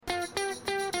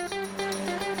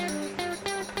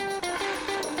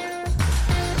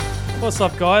What's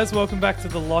up, guys? Welcome back to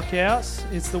the Lockout.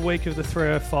 It's the week of the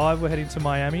 305. We're heading to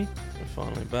Miami. We're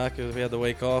finally back. We had the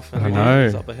week off and I know.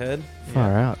 it's up ahead.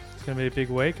 Far out. It's going to be a big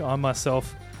week. I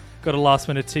myself got a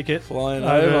last-minute ticket Flying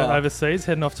overseas,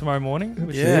 heading off tomorrow morning.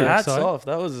 Which is really hats exciting. off.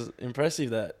 That was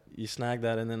impressive that you snagged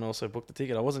that and then also booked the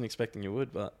ticket. I wasn't expecting you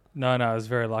would, but... No, I was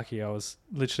very lucky. I was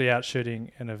literally out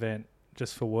shooting an event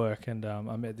just for work, and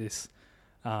I met this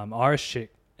Irish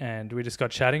chick, and we just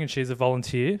got chatting, and she's a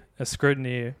volunteer, a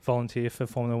scrutineer volunteer for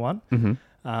Formula One.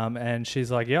 Mm-hmm. And she's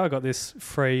like, yeah, I got this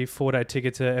free 4-day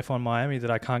ticket to F1 Miami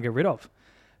that I can't get rid of.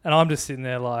 And I'm just sitting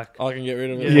there like... I can get rid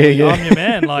of it. Yeah. I'm your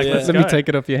man. Like, Yeah. let's Let go. me take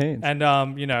it off your hands. And,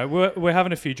 we're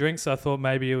having a few drinks, so I thought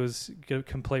maybe it was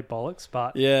complete bollocks.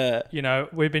 But, Yeah.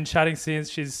 we've been chatting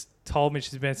since. She's told me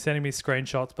she's been sending me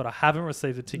screenshots, but I haven't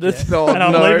received the ticket yet. Oh, and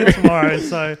I'm no. leaving tomorrow.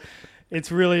 So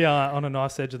it's really on a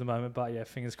nice edge at the moment. But, yeah,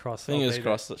 fingers crossed. Fingers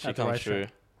crossed that she comes through.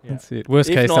 Yeah. That's it. Worst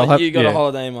If case, not, I'll have you got a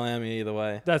holiday in Miami either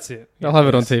way. That's it. I'll have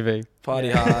it on TV. Party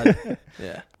Yeah. hard.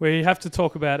 Yeah. We have to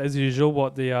talk about, as usual,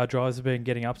 what the drivers have been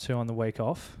getting up to on the week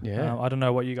off. Yeah. I don't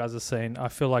know what you guys have seen. I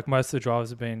feel like most of the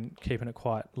drivers have been keeping it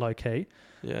quite low-key.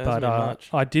 Yeah, But much.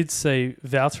 I did see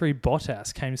Valtteri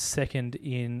Bottas came second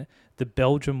in the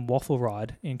Belgium Waffle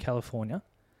Ride in California.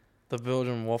 The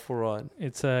Belgian waffle ride.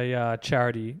 It's a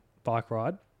charity bike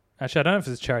ride. Actually, I don't know if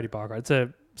it's a charity bike ride. It's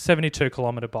a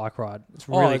 72-kilometre bike ride. It's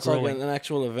really it's grueling. like an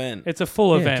actual event. It's a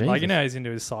full Yeah, event. Like, Jesus. he's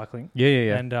into his cycling.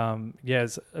 Yeah. And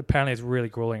apparently it's really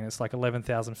grueling. It's like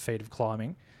 11,000 feet of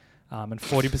climbing. And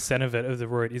 40% of the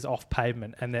route is off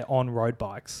pavement, and they're on road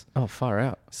bikes. Oh, far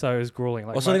out. So it's grueling.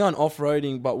 Like, so they're going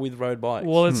off-roading but with road bikes.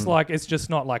 well, it's just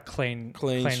not like clean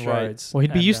straight. roads. Well,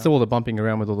 he'd be And, used to all the bumping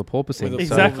around with all the porpoising. With the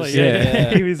Exactly, porpoising.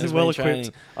 yeah. He was Has well been equipped.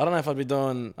 training. I don't know if I'd be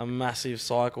doing a massive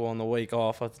cycle on the week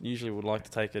off. I usually would like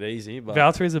to take it easy, but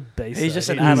Valtteri's a beast. he's though. just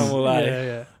an animal, eh?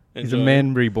 Yeah. He's a enjoy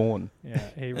man reborn. Yeah,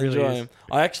 he really Enjoy is. him.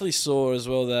 I actually saw as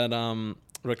well that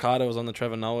Ricardo was on the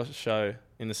Trevor Noah show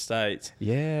in the States.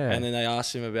 Yeah. And then they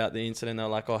asked him about the incident. They were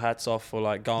like, oh, hats off for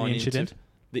like going incident? into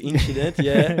the incident,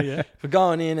 yeah. Yeah. For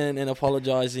going in and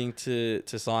apologising to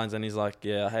Sainz. And he's like,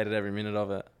 yeah, I hated every minute of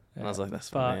it. And I was like,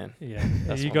 that's my man. Yeah,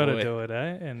 That's you my got to boy. do it, eh?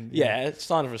 And Yeah, it's a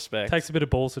sign of respect. takes a bit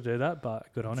of balls to do that, but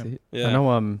good on That's him. it. Yeah.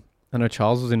 I know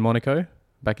Charles was in Monaco,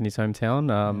 back in his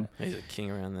hometown. He's a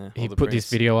king around there. He Or the put this prince.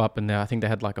 video up, and I think they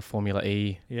had like a Formula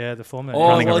E. Yeah, the Formula. Oh,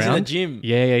 running well, he's in the around. gym.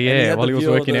 Yeah. And he had While the he was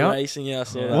view of working the out. Racing, yeah, I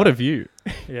saw Yeah. that. What a view.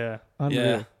 Yeah, Unreal.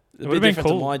 Yeah. A bit would've been different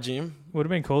cool. to my gym. would have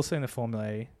been cool seeing the Formula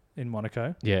E in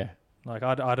Monaco. Yeah. Like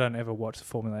I don't ever watch the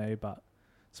Formula E, but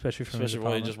especially from Especially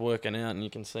while you're the just working out and you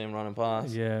can see him running past.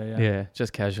 yeah.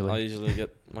 Just I casually. usually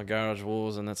get my garage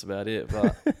walls and that's about it,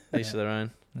 but each to their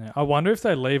own. Yeah. I wonder if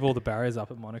they leave all the barriers up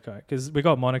at Monaco, because we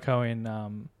got Monaco in a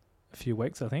few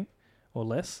weeks, I think, or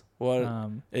less.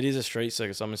 Well, it is a street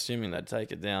circuit, so I'm assuming they'd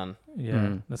take it down.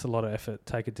 Yeah, that's a lot of effort.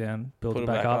 Take it down, build Put it it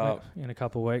back back up up. in a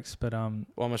couple of weeks. But Well,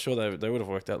 I'm sure they would have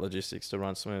worked out logistics to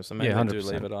run smooth, so maybe Yeah, they do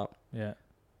 100%. leave it up. yeah,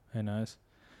 who knows?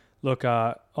 Look,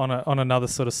 on another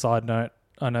sort of side note,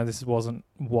 I know this wasn't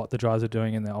what the drivers are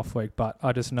doing in their off week, but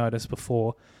I just noticed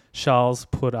before Charles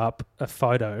put up a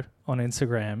photo on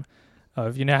Instagram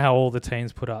of, how all the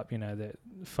teams put up, the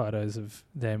photos of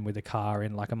them with a car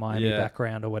in like a Miami Yeah.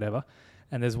 background or whatever.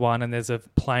 And there's a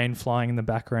plane flying in the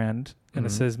background, and it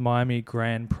Mhm. says Miami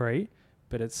Grand Prix,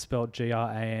 but it's spelled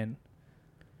GRAN.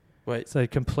 Wait. So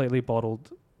completely bottled.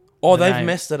 Oh, the they've name.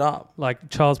 messed it up. Like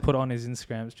Charles put it on his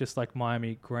Instagram. It's just like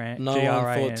Miami Grand No GRAN.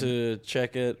 one thought to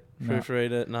check it, No.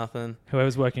 proofread it, nothing.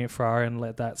 Whoever's working at Ferrari and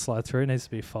let that slide through needs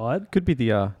to be fired. Could be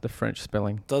the French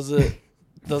spelling. Does it?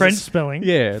 French spelling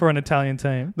Yeah. for an Italian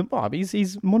team. The Bob, he's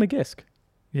Monegasque.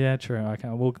 Yeah, true. Okay,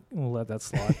 we'll let that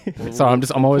slide. Sorry,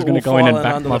 I'm always going to go in and file it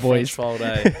back under my the French boys. fold,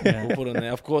 eh? Yeah. We'll put it in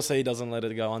there. Of course, he doesn't let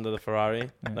it go under the Ferrari.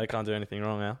 Yeah. They can't do anything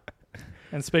wrong now.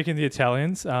 And speaking of the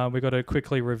Italians, we've got to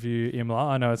quickly review Imola.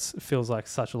 I know it feels like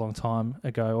such a long time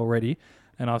ago already,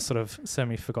 and I've sort of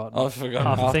semi-forgotten I forgot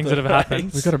half the half things the that have happened.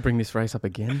 race. We've got to bring this race up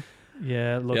again.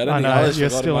 Yeah, look, Yeah, I don't I think know Alice you're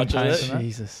forgot still in much of pain it. from that.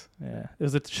 Jesus. Yeah, it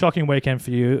was a shocking weekend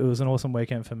for you. It was an awesome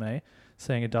weekend for me,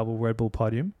 seeing a double Red Bull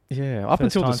podium. Yeah, up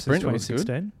First until the time since sprint it was good.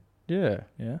 2016. Yeah.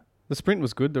 Yeah, The sprint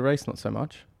was good, the race not so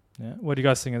much. yeah. What do you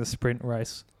guys think of the sprint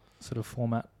race sort of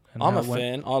format? And I'm how a it went?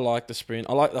 fan. I like the sprint.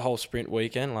 I like the whole sprint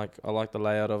weekend. Like I like the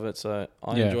layout of it. So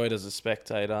I Yeah. enjoy it as a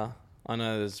spectator. I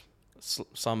know there's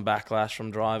some backlash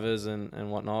from drivers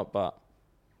and whatnot, but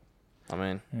I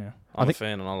mean, Yeah, I'm I think- a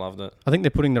fan and I loved it. I think they're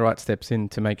putting the right steps in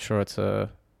to make sure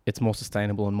it's more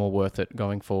sustainable and more worth it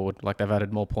going forward. Like they've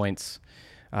added more points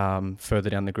further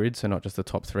down the grid, so not just the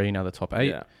top 3, now the top 8.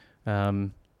 Yeah.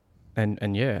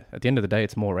 And yeah, at the end of the day,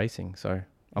 it's more racing, so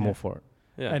I'm Yeah. all for it.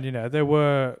 Yeah. and there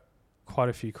were quite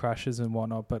a few crashes and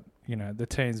whatnot, but the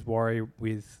teams worry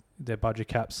with their budget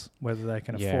caps, whether they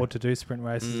can Yeah. afford to do sprint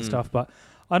races and Mm. stuff. But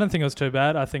I don't think it was too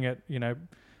bad. I think it,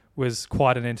 was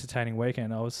quite an entertaining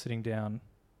weekend. I was sitting down,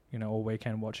 all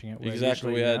weekend watching it. Where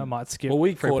Exactly, usually, we had- I might skip. Well,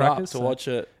 we free caught practice, up to so- watch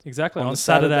it exactly on on the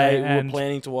Saturday, We and were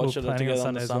planning to watch we it were planning on together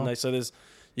on the Sunday as well. Sunday. So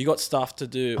you got stuff to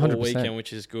do all 100%. weekend,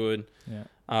 which is good. yeah.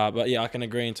 But yeah, I can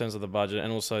agree in terms of the budget,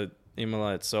 and also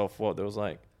Imola itself. There was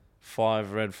like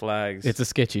 5 red flags. It's a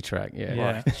sketchy track. Yeah.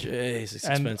 Yeah. Like, jeez, it's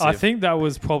And expensive. I think that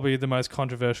was probably the most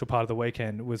controversial part of the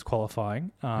weekend was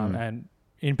qualifying, and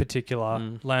in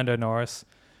particular, Lando Norris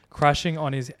crashing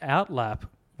on his outlap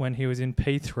when he was in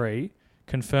P3,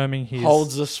 confirming his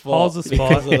holds the spot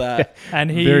because of that. and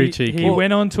Very he cheeky. he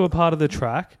went on to a part of the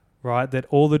track, right, that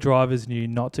all the drivers knew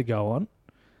not to go on.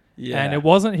 Yeah, And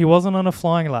he wasn't on a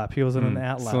flying lap, he was on an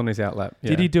outlap. Still on his outlap. Yeah.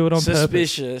 Did he do it on purpose?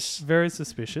 suspicious. Very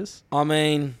suspicious. I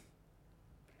mean,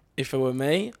 if it were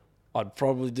me, I'd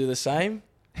probably do the same.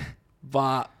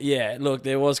 But yeah, look,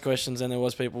 there was questions and there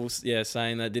was people,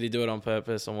 saying that did he do it on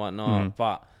purpose and whatnot.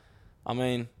 But I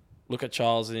mean, look at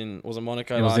Charles was it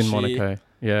Monaco It was last in Monaco. year?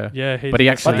 Yeah. Yeah, But he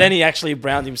did. actually- But then he actually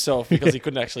browned himself because he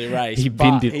couldn't actually race. He But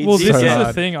binned it. he Well, did this so is get- the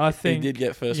hard. thing. I He think did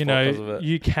get first spot because of it.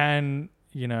 you can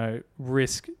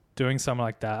risk doing something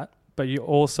like that, but you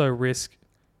also risk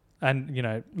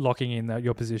and locking in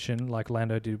your position like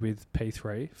Lando did with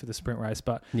P3 for the sprint race.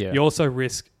 But Yeah. you also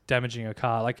risk damaging a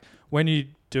car. Like when you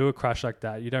do a crash like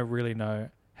that, you don't really know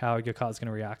how your car's going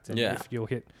to react, and Yeah. if you'll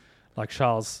hit like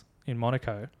Charles in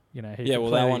Monaco, he that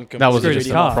one completely- That was completely just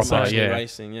a proper- actually yeah.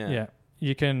 racing. yeah,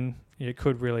 you can. It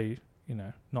could really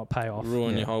not pay off,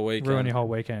 Ruin Yeah. your whole weekend. ruin your whole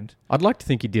weekend. I'd like to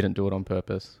think he didn't do it on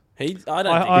purpose. I don't think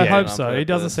I he did hope it on so. He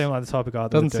doesn't purpose. seem like the type of guy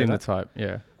that Doesn't would do seem the that. type.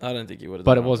 Yeah. I don't think he would have.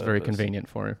 But done it was on very purpose. convenient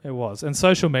for him. It was. And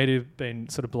social media have been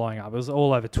sort of blowing up. It was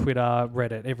all over Twitter,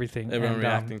 Reddit, everything. Everyone And,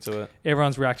 reacting to it.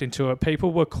 Everyone's reacting to it.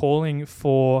 People were calling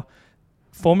for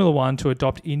Formula One to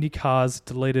adopt IndyCar's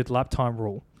deleted lap time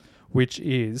rule, which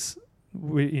is,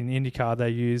 in IndyCar, they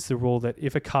use the rule that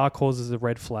if a car causes a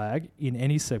red flag in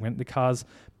any segment, the car's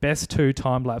best 2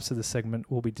 time laps of the segment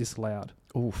will be disallowed.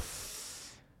 Oof.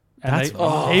 And That's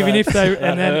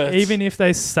even if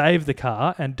they save the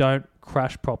car and don't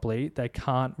crash properly, they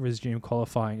can't resume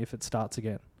qualifying if it starts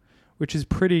again, which is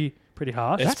pretty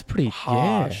harsh. That's pretty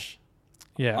Harsh.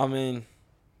 Yeah. I mean,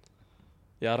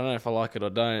 I don't know if I like it or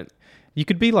don't. You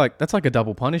could be like, that's like a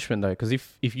double punishment though, because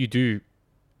if you do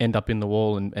end up in the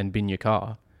wall and bin your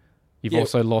car, you've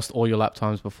also lost all your lap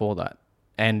times before that,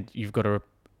 and you've got to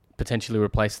potentially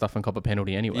replace stuff and cop a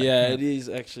penalty anyway. Yeah, it is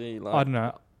actually like I don't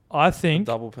know. I think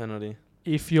double penalty.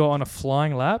 if you're on a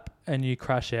flying lap and you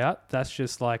crash out, that's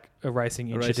just like a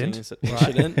racing A racing incident.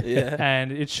 incident, yeah.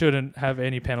 And it shouldn't have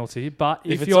any penalty. But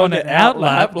if it's you're on on an the out outlap,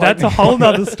 lap, like that's a whole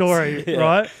nother story, Yeah.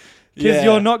 right? Because Yeah.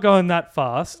 you're not going that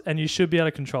fast and you should be able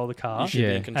to control the car You should be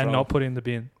Yeah. in control. and not put it in the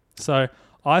bin. So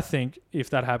I think if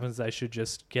that happens, they should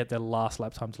just get their last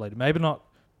lap time deleted. Maybe not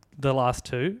the last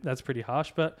 2. That's pretty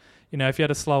harsh. But, if you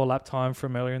had a slower lap time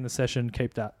from earlier in the session,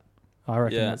 keep that. I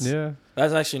reckon Yeah. that's... Yeah.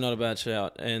 That's actually not a bad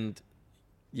shout. And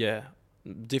yeah,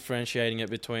 differentiating it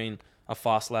between a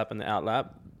fast lap and the out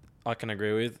lap, I can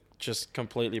agree with. Just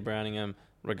completely browning them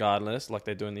regardless, like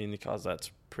they do in the IndyCars,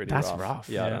 that's pretty rough. That's rough.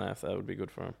 Yeah, I Yeah. don't know if that would be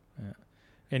good for them.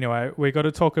 Anyway, we got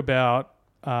to talk about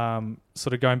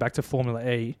sort of going back to Formula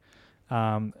E.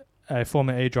 A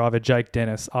Formula E driver, Jake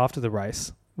Dennis, after the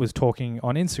race, was talking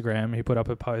on Instagram. He put up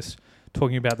a post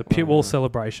talking about the pit wall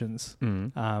celebrations.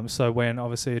 So when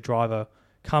obviously a driver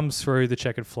comes through the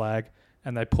checkered flag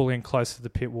and they pull in close to the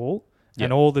pit wall,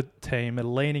 and all the team are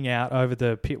leaning out over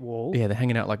the pit wall. Yeah, they're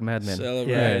hanging out like madmen.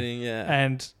 Celebrating, yeah.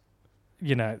 And,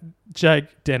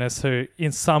 Jake Dennis, who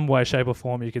in some way, shape or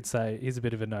form, you could say he's a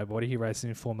bit of a nobody. He races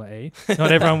in Formula E.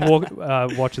 Not everyone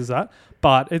watches that,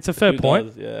 but it's a fair Who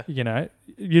point. does? Yeah.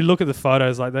 You look at the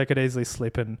photos, like they could easily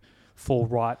slip and fall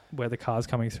right where the car's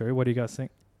coming through. What do you guys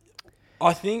think?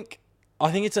 I think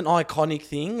it's an iconic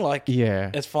thing. Like,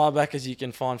 Yeah. as far back as you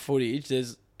can find footage,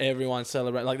 there's everyone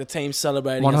celebrating, like the team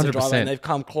celebrating as a driver, 100%. and they've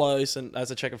come close, and as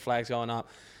the checkered flag's going up.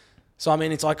 So I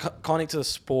mean, it's iconic to the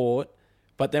sport.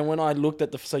 But then when I looked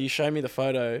at so you showed me the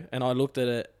photo, and I looked at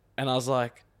it, and I was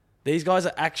like, these guys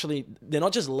are actually, they're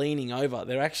not just leaning over,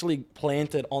 they're actually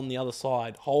planted on the other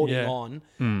side, holding on,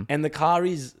 and the car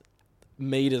is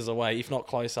meters away, if not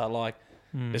closer. Like,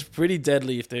 it's pretty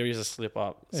deadly if there is a slip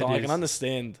up. So I can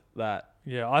understand that.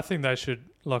 Yeah, I think they should.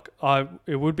 Look,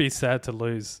 it would be sad to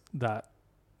lose that.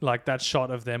 Like that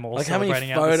shot of them all Like, how many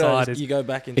celebrating out the side. photos you go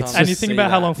back in time It's to And you just think see about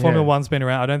how that? long Formula Yeah. One's been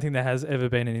around. I don't think there has ever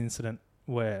been an incident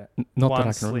where Not one that I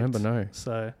can slipped. remember, no.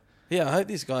 So Yeah, I hope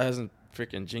this guy hasn't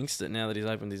freaking jinxed it now that he's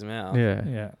opened his mouth. Yeah.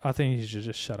 Yeah, I think he should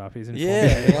just shut up. He's in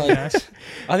Yeah,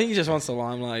 I think he just wants the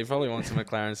limelight. He probably wants a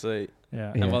McLaren seat.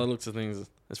 Yeah. And by the looks of things,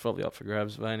 it's probably up for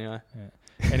grabs. But anyway.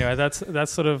 Anyway,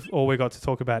 that's sort of all we got to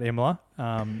talk about Imola. We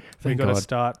Thank got to God.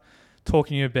 start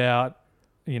talking about,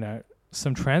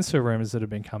 some transfer rumours that have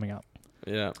been coming up.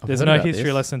 Yeah. I've There's heard no about history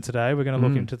this. lesson today. We're going to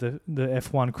look into the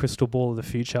F1 crystal ball of the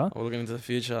future. We're looking into the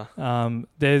future.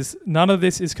 There's none of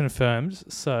this is confirmed,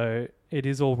 so it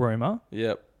is all rumour.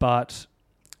 Yep. But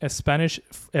a Spanish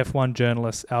F1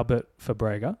 journalist, Albert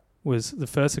Fabrega, was the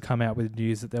first to come out with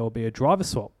news that there will be a driver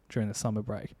swap during the summer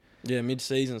break. Yeah,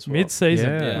 mid-season swap. Mid-season,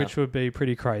 Yeah. which would be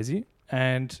pretty crazy.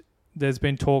 And there's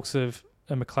been talks of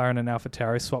a McLaren and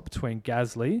AlphaTauri swap between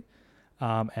Gasly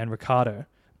and Ricciardo,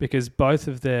 because both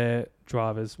of their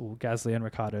drivers, well, Gasly and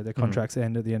Ricciardo, their contracts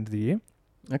end at the end of the year.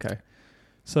 Okay.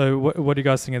 So what do you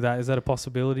guys think of that? Is that a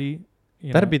possibility?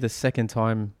 That'd be the second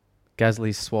time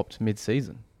Gasly's swapped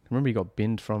mid-season. Remember he got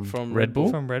binned from From Red Bull?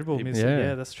 from Red Bull. Yeah. Mid-season.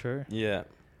 Yeah, that's true. Yeah.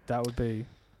 That would be...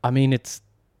 I mean,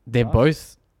 they're Tough.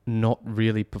 both not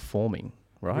really performing,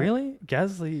 right? Really?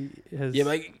 Gasly is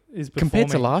performing. Compared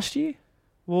to last year?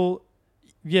 Well,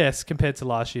 yes, compared to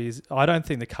last year's. I don't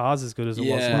think the car's as good as it was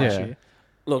Yeah. last Yeah. year.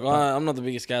 Look, I'm not the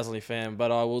biggest Gasly fan,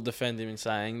 but I will defend him in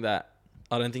saying that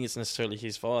I don't think it's necessarily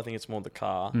his fault. I think it's more the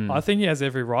car. Mm. I think he has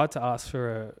every right to ask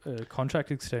for a contract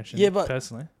extension. Yeah, but-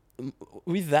 personally,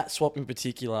 With that swap in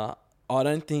particular, I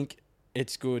don't think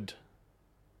it's good.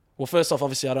 Well, first off,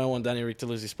 obviously, I don't want Danny Rick to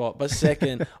lose his spot. But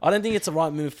second, I don't think it's the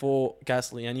right move for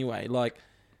Gasly anyway. Like,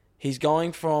 he's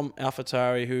going from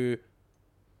AlphaTauri, who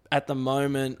at the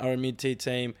moment are a mid-tier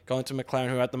team, going to McLaren,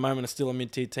 who at the moment are still a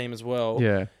mid-tier team as well.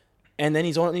 Yeah. And then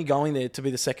he's only going there to be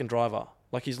the second driver.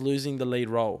 Like, he's losing the lead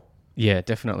role. Yeah,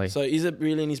 definitely. So is it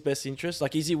really in his best interest?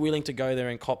 Like, is he willing to go there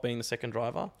and cop being the second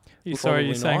driver? sorry, you're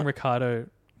Probably saying not. Ricciardo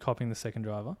copying the second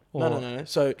driver? Or No.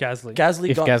 So Gasly. Gasly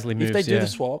If Gasly if moves, they do yeah. the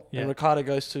swap Yeah. and Ricciardo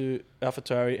goes to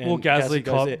AlphaTauri and Will Gasly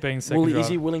goes cop there, being second driver? is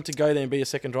he willing to go there and be a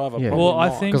second driver? Yeah. Probably Well, I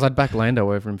not. think- Because I'd back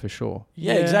Lando over him for sure.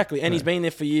 Yeah, exactly. And Yeah. he's been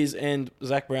there for years, and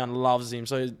Zach Brown loves him.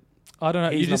 So I don't know.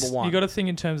 he's You number one. got to think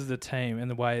in terms of the team and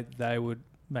the way they would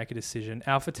make a decision.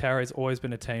 AlphaTauri has always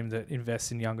been a team that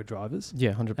invests in younger drivers.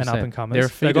 Yeah, 100%. And up-and-comers. They're a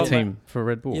They feeder got team for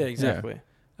Red Bull. yeah, exactly.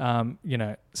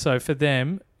 So for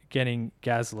them getting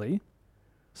Gasly,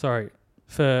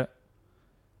 for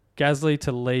Gasly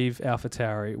to leave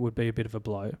AlphaTauri would be a bit of a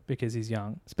blow because he's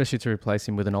young. Especially to replace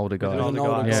him with an older With guy. an With older an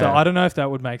older guy. guy. So Yeah. I don't know if that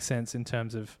would make sense in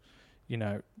terms of,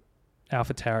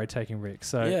 AlphaTauri taking Rick.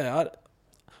 So Yeah,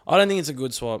 I don't think it's a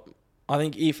good swap. I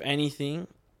think if anything,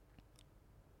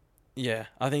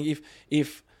 I think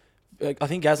I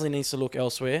think Gasly needs to look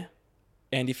elsewhere,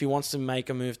 and if he wants to make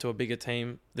a move to a bigger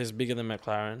team, there's bigger than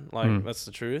McLaren. Like that's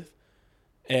the truth.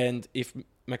 And if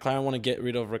McLaren want to get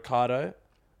rid of Ricciardo,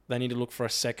 they need to look for a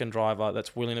second driver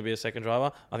that's willing to be a second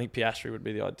driver. I think Piastri would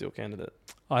be the ideal candidate.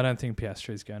 I don't think Piastri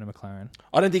is going to McLaren.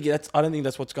 I don't think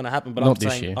that's what's going to happen. But Not I'm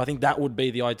this saying year. I think that would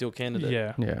be the ideal candidate.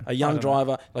 Yeah. Yeah. A young I don't know.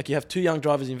 driver, like you have two young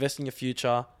drivers investing in your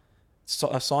future,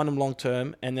 sign them long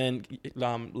term, and then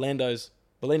Lando's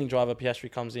the leading driver. Piastri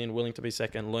comes in, willing to be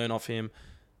second, learn off him,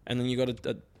 and then you got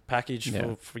a package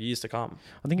Yeah. for years to come.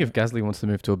 I think if Gasly wants to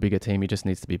move to a bigger team, he just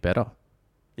needs to be better.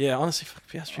 Yeah, honestly, fuck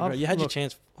Piastri, bro. You had your Look,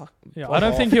 chance. Fuck, Yeah, fuck I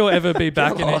don't off. think he'll ever be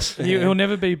back Get in lost, it. man. He'll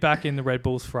never be back in the Red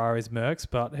Bulls, Ferraris, Mercs,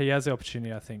 but he has the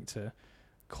opportunity, I think, to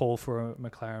call for a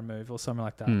McLaren move or something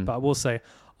like that. But we'll see.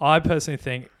 I personally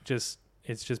think it's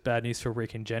just bad news for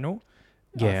Rick in general.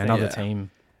 I Yeah, think another yeah.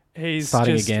 team. He's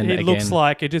starting just, again, It looks again.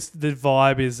 like the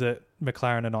vibe is that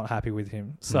McLaren are not happy with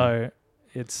him. So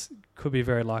it's could be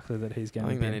very likely that he's I going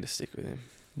think to they be. need to stick with him.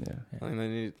 Yeah. I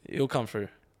think he'll come through.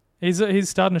 He's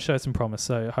starting to show some promise,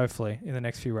 so hopefully in the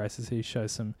next few races he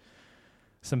shows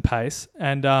some pace.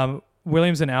 And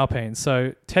Williams and Alpine.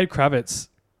 So Ted Kravitz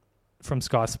from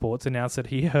Sky Sports announced that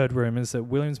he heard rumours that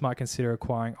Williams might consider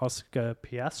acquiring Oscar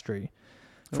Piastri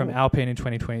from Oh. Alpine in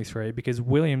 2023 because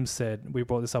Williams said, we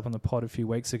brought this up on the pod a few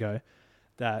weeks ago,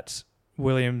 that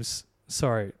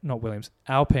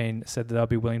Alpine said that they'll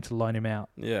be willing to loan him out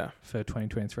Yeah. for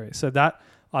 2023. So that,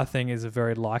 I think, is a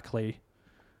very likely...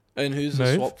 And who's Move.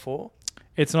 the swap for?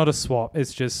 It's not a swap.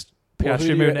 It's just Well, who Piastri do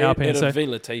you- moving to Alpine. It'll So, be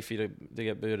Latifi to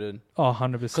get booted.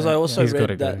 100%. Because I also He's read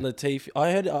gotta that go. Latifi.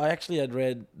 I actually had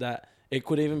read that it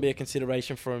could even be a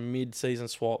consideration for a mid-season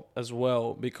swap as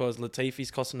well because Latifi's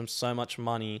costing them so much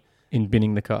money In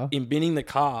binning the car. in binning the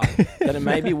car that it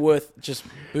may be worth just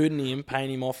booting him, paying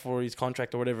him off for his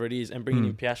contract or whatever it is, and bringing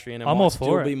in Piastri, and it I'm might all still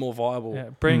for it. be more viable. yeah,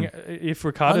 if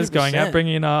Ricardo's going out, 100%. bring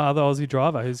in other Aussie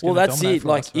driver who's Well, going to that's dominate it. for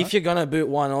Like, us, if right? you're gonna boot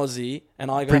one Aussie, and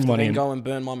I Bring have to one then in. go and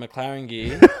burn my McLaren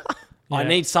gear, I Yeah.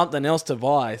 need something else to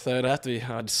buy, so it'd have to be.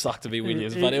 I'd suck to be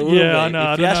Williams, but it will Yeah, be. I know. If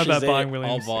I don't know Yasher's about there, buying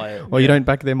Williams. I'll buy it. Well, you don't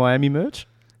back their Miami merch?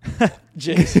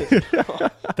 Jesus.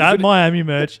 That Miami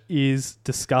merch is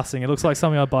disgusting. It looks like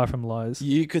something I'd buy from Lowe's.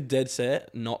 You could dead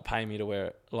set not pay me to wear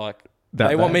it. Like That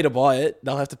they want bad? me to buy it,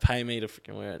 they'll have to pay me to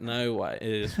freaking wear it. No way. It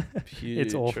is putrid.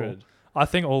 It's awful. I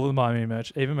think all of the Miami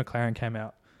merch, even McLaren came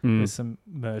out Mm. with some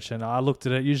merch, and I looked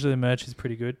at it. Usually the merch is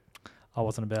pretty good. I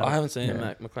wasn't about I it. haven't seen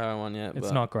Yeah. the McLaren one yet. It's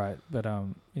but not great, but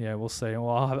yeah, we'll see. Well,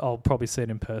 I'll probably see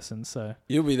it in person, so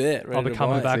You'll be there. Ready I'll be to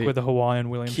coming buy back See. with a Hawaiian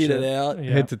Williams Kit shirt. it out.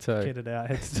 Yeah. Head to toe. Get it out,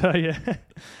 head to toe,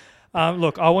 yeah.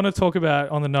 Look, I want to talk about,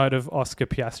 on the note of Oscar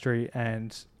Piastri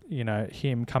and, you know,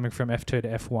 him coming from F2 to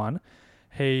F1.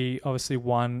 He obviously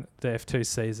won the F2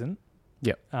 season.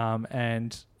 Yep.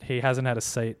 And he hasn't had a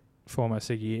seat for almost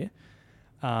a year.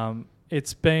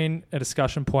 It's been a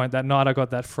discussion point. That night I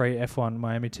got that free F1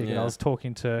 Miami ticket. Yeah. I was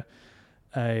talking to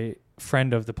a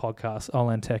friend of the podcast,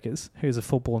 Olan Tekers, who's a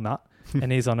football nut,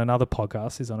 and he's on another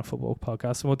podcast. He's on a football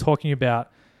podcast. And we're talking about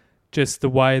just the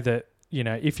way that, you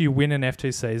know, if you win an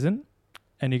F2 season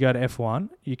and you go to F1,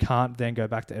 you can't then go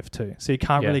back to F2. So you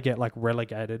can't Yeah. really get like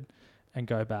relegated and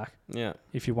go back Yeah.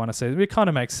 if you want to see it. It kind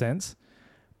of makes sense.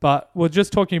 But we're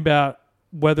just talking about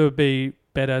whether it would be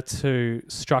better to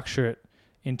structure it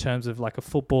in terms of like a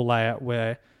football layout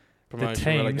where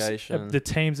Promotion, relegation. the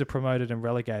teams are promoted and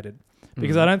relegated.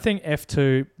 Because Mhm. I don't think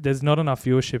F2, there's not enough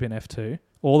viewership in F2.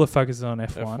 All the focus is on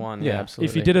F1. F1. Yeah, Yeah. absolutely.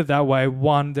 If you did it that way,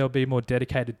 one, there'll be more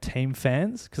dedicated team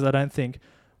fans, because I don't think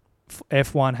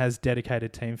F1 has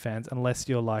dedicated team fans unless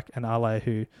you're like an Ale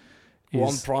who is...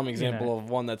 One prime example you know, of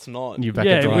one that's not. You back a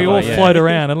yeah, driver, we all yeah. float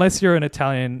around. Unless you're an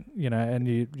Italian, you know, and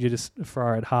you're just a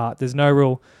Ferrari at heart, there's no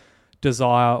real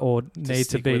desire or need to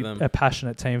stick be with them. a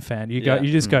passionate team fan. You Yeah.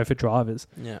 just Mm. go for drivers.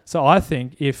 Yeah. So I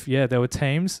think if there were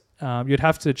teams, you'd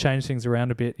have to change things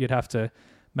around a bit. You'd have to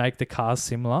make the cars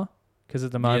similar, because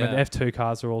at the moment Yeah. F2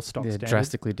 cars are all stock Yeah, standard.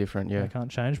 drastically different, yeah. They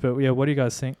can't change. But yeah, what do you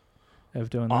guys think of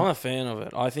doing I'm that? a fan of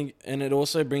it. I think, and it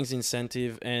also brings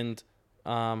incentive and,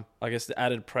 I guess, the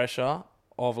added pressure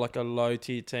of like a low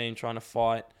tier team trying to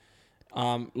fight.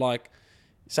 Like,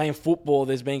 say in football,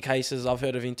 there's been cases, I've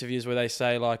heard of interviews where they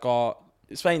say like, oh,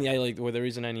 especially in the A-League where there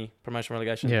isn't any promotion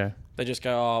relegation, Yeah. they just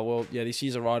go, oh, well, yeah, this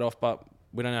year's a write-off, but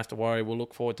we don't have to worry. We'll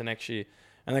look forward to next year.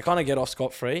 And they kind of get off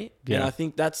scot-free. And Yeah. I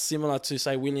think that's similar to,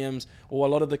 say, Williams or a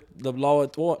lot of the lower,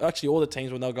 or actually all the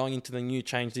teams when they're going into the new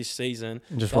change this season.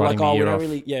 Just They're writing like, oh, the we year don't off.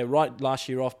 really, write last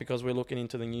year off because we're looking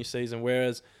into the new season.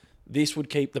 Whereas this would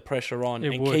keep the pressure on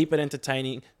It and would. keep it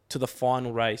entertaining to the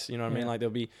final race. You know what I mean? Yeah. Like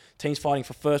there'll be teams fighting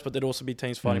for first, but there'd also be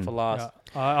teams fighting Mm. for last.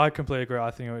 Yeah, I completely agree. I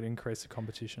think it would increase the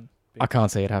competition. I can't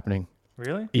see it happening.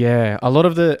 Really? Yeah, a lot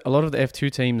of the F2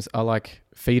 teams are like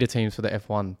feeder teams for the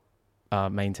F1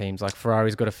 main teams. Like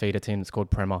Ferrari's got a feeder team that's called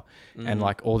Prema, and Mm.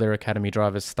 like all their academy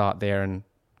drivers start there, and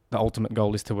the ultimate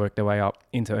goal is to work their way up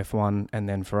into F1 and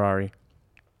then Ferrari.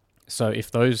 So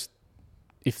if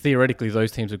theoretically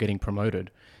those teams are getting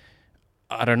promoted,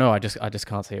 I don't know. I just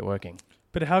can't see it working.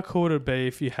 But how cool would it be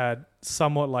if you had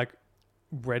somewhat like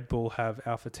Red Bull have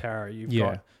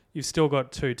AlphaTauri? You've still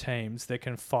got two teams that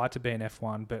can fight to be in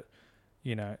F1, but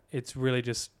you know it's really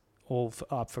just all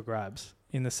up for grabs.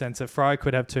 In the sense that Ferrari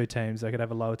could have two teams, they could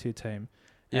have a lower tier team.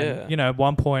 And, Yeah. you know, at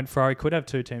one point Ferrari could have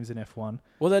two teams in F1.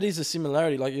 Well, that is a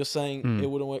similarity. Like you're saying, Mm. it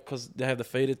wouldn't work because they have the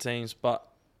feeder teams, but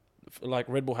like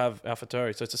Red Bull have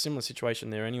AlphaTauri, so it's a similar situation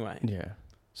there anyway. Yeah.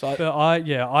 So I, But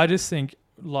I just think,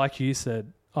 like you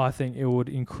said, I think it would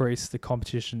increase the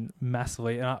competition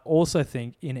massively. And I also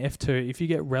think in F2, if you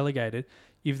get relegated,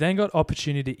 you've then got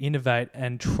opportunity to innovate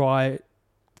and try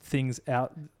things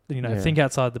out, you know, Yeah. think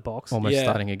outside the box. Almost Yeah.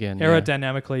 starting again. Yeah.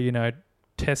 Aerodynamically, you know,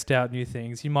 test out new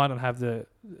things. You might not have a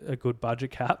good budget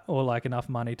cap or like enough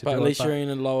money to but do at least it. you're in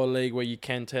a lower league where you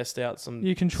can test out some.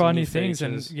 You can try some new things,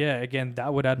 features. and yeah, again,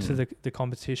 that would add to Mm. the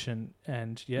competition,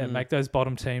 and Mm. make those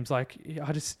bottom teams like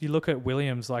you look at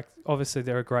Williams, like obviously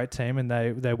they're a great team, and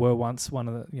they were once one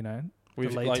of the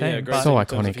We've lead like, team, yeah, but- great So in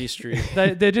terms of iconic. history.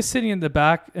 they're just sitting in the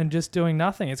back and just doing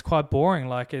nothing. It's quite boring.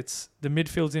 Like it's the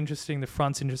midfield's interesting, the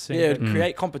front's interesting, Yeah, but Mm.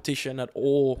 create competition at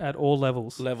all at all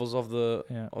levels. levels of the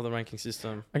Yeah. ranking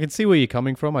system. I can see where you're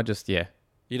coming from. I just You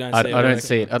don't. I see don't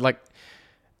see it. I'd like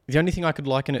the only thing I could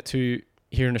liken it to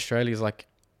here in Australia is like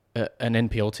an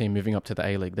NPL team moving up to the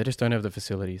A-League. They just don't have the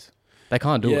facilities. They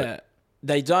can't do Yeah, it.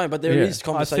 they don't. But there Yeah. is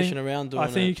conversation around doing I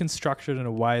think you it. can structure it in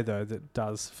a way though that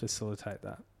does facilitate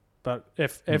that. But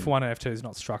if Mm. F1 and F2 is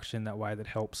not structured in that way, that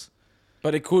helps.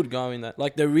 But it could go in that.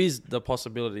 Like there is the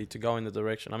possibility to go in the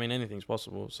direction. I mean, anything's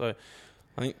possible. So,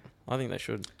 I think they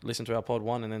should listen to our pod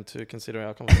 1 and then to consider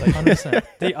our conversation. 100%.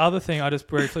 The other thing I just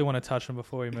briefly want to touch on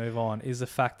before we move on is the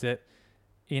fact that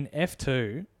in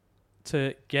F2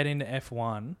 to get into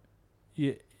F1,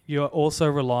 you're also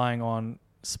relying on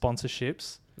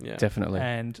sponsorships Yeah. Definitely.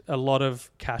 and a lot of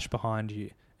cash behind you.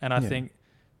 And I Yeah. think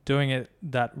doing it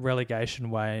that relegation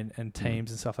way and teams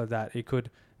and stuff like that, it could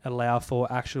allow for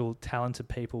actual talented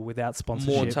people without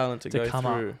sponsorship. More talent to to go come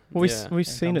up. through. Well, Yeah. we've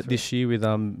and seen come it this year with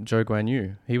Joe Guan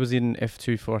Yu. He was in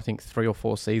F2 for I think 3 or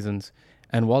 4 seasons,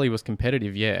 and while he was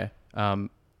competitive,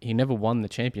 he never won the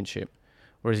championship.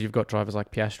 Whereas you've got drivers like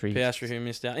Piastri who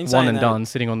missed out. In one saying and that, done,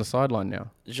 sitting on the sideline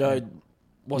now. Joe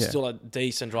was Yeah. still a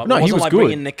decent driver. No, It he wasn't was like good.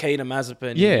 bringing Nikita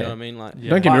Mazepin. Yeah. You know what I mean? Like, Yeah.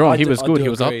 Don't get me wrong, he I was do good. He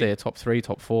was up agree. there, top 3,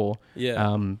 top 4.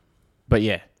 Yeah. But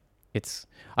yeah,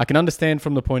 I can understand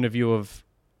from the point of view of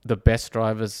the best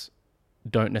drivers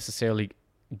don't necessarily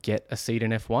get a seat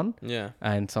in F1, yeah.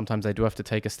 and sometimes they do have to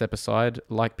take a step aside,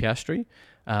 like Piastri,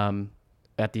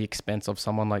 at the expense of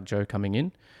someone like Joe coming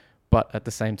in. But at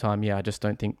the same time, I just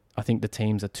don't think... I think the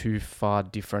teams are too far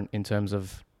different in terms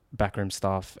of backroom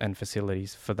staff and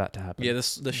facilities for that to happen. Yeah,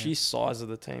 the sheer size of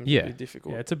the team Yeah. would be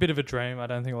difficult. Yeah, it's a bit of a dream. I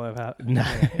don't think No.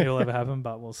 it'll ever happen,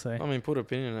 but we'll see. I mean, put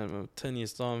opinion in 10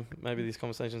 years' time, maybe these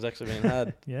conversations actually being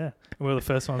had. Yeah, we're the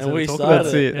first ones and to we talk started about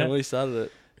That's it. it. Yeah. And we started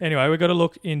it. Anyway, we've got to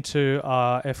look into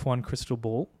our F1 crystal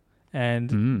ball.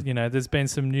 And, you know, there's been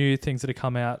some new things that have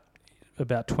come out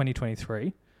about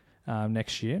 2023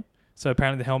 next year. So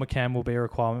apparently the helmet cam will be a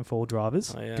requirement for all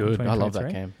drivers. Oh, yeah. Good. I love that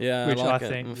 2023. cam. Yeah, Which I like I it.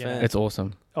 think, I'm a yeah. fan. It's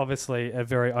awesome. Obviously, a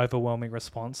very overwhelming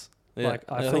response. Yeah. like,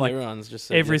 I feel think like everyone's just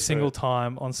said Every yes for single it.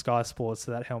 time on Sky Sports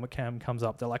that helmet cam comes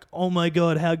up, they're like, "Oh my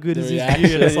god, how good The is this reaction,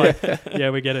 gear?" And it's like, yeah. "Yeah,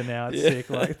 we get it now. It's Yeah. sick."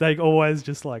 Like they always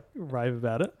just like rave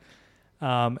about it.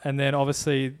 And then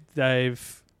obviously they're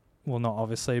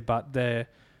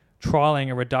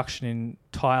trialing a reduction in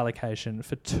tyre allocation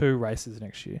for 2 races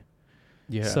next year.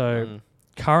 Yeah. So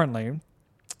currently,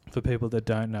 for people that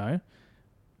don't know,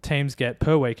 teams get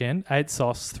per weekend 8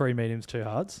 softs, 3 mediums, 2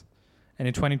 hards. And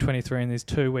in 2023, in this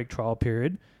 2-week trial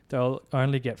period, they'll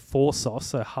only get 4 softs,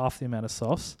 so half the amount of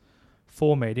softs,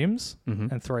 4 mediums,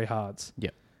 and 3 hards.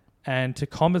 Yep. And to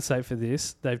compensate for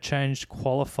this, they've changed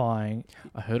qualifying.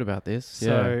 I heard about this.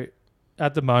 So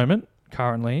at the moment,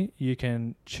 currently, you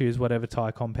can choose whatever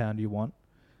tyre compound you want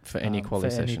for any quality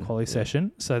session. any quality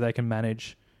session, so they can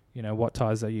manage, you know, what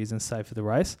tyres they use and save for the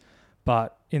race.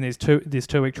 But in this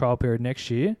 2-week trial period next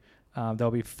year,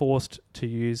 they'll be forced to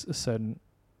use a certain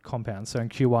compound. So in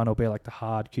Q1 it'll be like the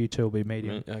hard, Q2 will be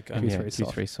medium, Okay. And Q3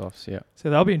 soft. Q3 softs, yeah.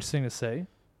 So that'll be interesting to see.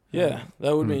 Yeah,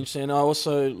 that would be Mm. interesting. I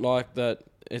also like that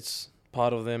it's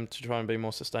part of them to try and be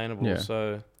more sustainable. Yeah.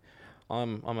 So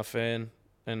I'm a fan,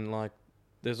 and like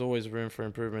there's always room for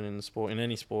improvement in the sport, in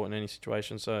any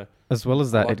situation. So As well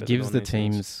as I that, like it that gives they're the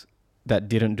doing these teams that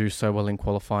didn't do so well in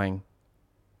qualifying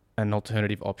an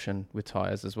alternative option with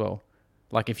tyres as well.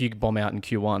 Like if you bomb out in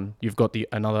Q1, you've got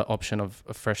another option of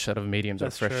a fresh set of mediums or a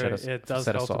That's fresh true. set of It does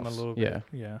set help of them a softs. little Yeah. bit.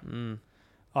 Yeah. mm,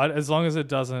 As long as it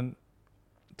doesn't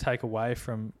take away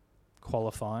from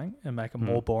qualifying and make it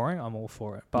more boring, I'm all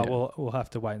for it. But Yeah. we'll have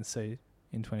to wait and see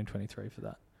in 2023 for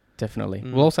that. Definitely.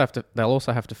 Mm. They'll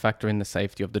also have to factor in the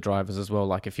safety of the drivers as well.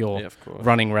 Like if you're yeah, of course.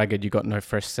 running ragged, you've got no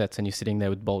fresh sets and you're sitting there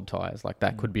with bald tyres, like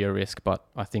that Mm. could be a risk, but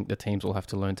I think the teams will have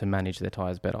to learn to manage their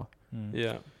tyres better.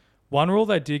 Yeah. One rule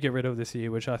they did get rid of this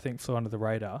year, which I think flew under the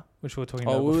radar, which we were talking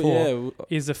about Oh, before, yeah.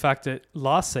 is the fact that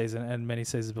last season and many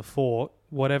seasons before,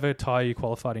 whatever tyre you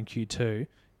qualified in Q2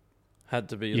 Had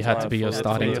to be. You had to be your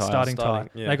starting tyre. starting tyre.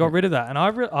 Yeah. They got rid of that, and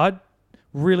I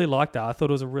really liked that. I thought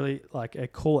it was a really like a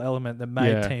cool element that made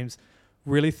Yeah. teams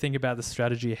really think about the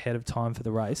strategy ahead of time for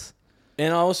the race.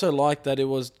 And I also liked that it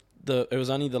was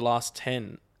only the last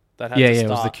 10 that had Yeah, to yeah,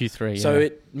 start. it was the Q3. So yeah.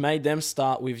 it made them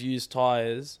start with used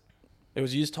tyres. It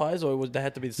was used tyres, or they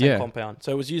had to be the same Yeah. compound.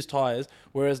 So it was used tyres,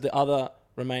 whereas the other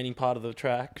remaining part of the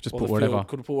track Just or put the whatever. field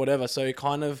could put whatever. So it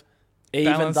kind of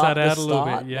evened Balance up that the out a little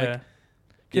start. bit, yeah. Like,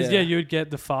 Because you would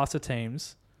get the faster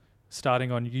teams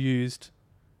starting on used,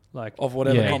 like of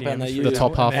whatever Yeah. compound they mediums, use. The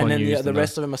top half and on then used the and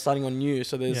rest of them are starting on new.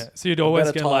 So there's So you'd a always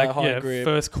better get tyre, like higher grip.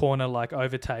 first corner like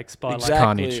overtakes by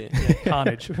exactly. Carnage.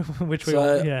 carnage, which we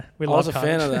So we I love. was a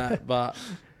fan carnage. of that, but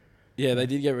yeah, they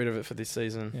did get rid of it for this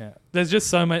season. Yeah, there's just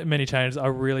so many changes. I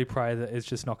really pray that it's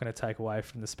just not going to take away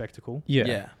from the spectacle.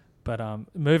 yeah. But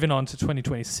moving on to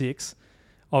 2026,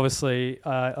 obviously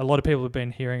a lot of people have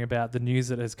been hearing about the news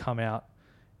that has come out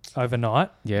overnight.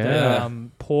 Yeah. That,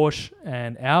 Porsche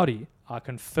and Audi are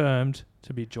confirmed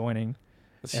to be joining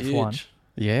It's F1 huge.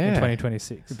 in Yeah.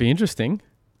 2026. It'd be interesting.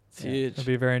 It's huge. It'll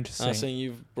be very I interesting. seen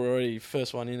you've already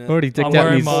first one in it. Already I'm decked out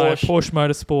wearing his... my Porsche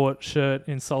Motorsport shirt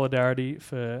in solidarity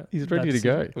for. He's that ready to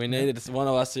go. decision. We needed one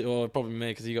of us, or probably me,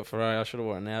 because you got Ferrari. I should have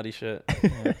worn an Audi shirt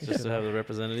Yeah, just to have the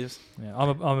representatives. yeah, I'm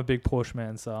a big Porsche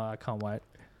man, so I can't wait.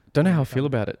 Don't know how I feel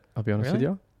about it. I'll be honest Really?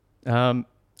 with you.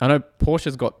 I know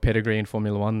Porsche's got pedigree in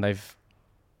Formula One.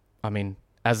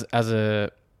 As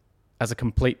a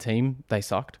complete team, they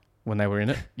sucked when they were in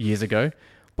it years ago.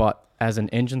 But as an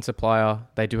engine supplier,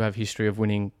 they do have history of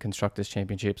winning constructors'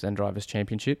 championships and drivers'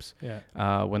 championships.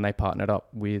 Yeah. When they partnered up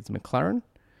with McLaren,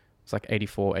 it's like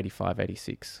 84, 85,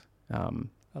 86.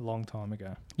 A long time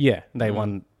ago. Yeah, they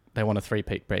won a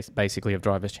three-peat basically of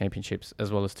drivers' championships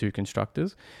as well as 2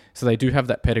 constructors. So they do have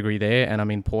that pedigree there. And I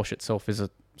mean, Porsche itself is a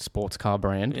sports car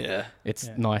brand. Yeah. It's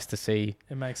nice to see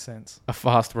It makes sense. a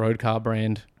fast road car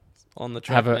brand On the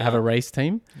track have a race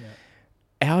team. Yeah.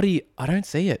 Audi, I don't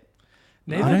see it.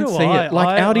 Neither I don't do see I. it.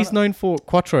 Like Audi's known for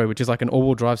Quattro, which is like an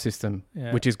all-wheel drive system,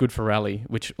 Yeah. which is good for rally,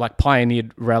 which like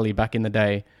pioneered rally back in the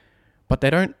day. But they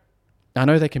don't. I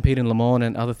know they compete in Le Mans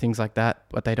and other things like that,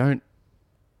 but they don't.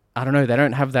 I don't know. They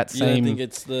don't have that You same. don't think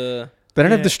it's the... They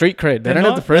don't have Yeah. the street cred. They They're don't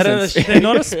have not- the they don't have presence. the They're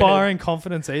not aspiring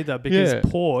confidence either, because Yeah.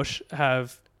 Porsche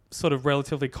have sort of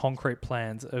relatively concrete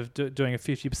plans of doing a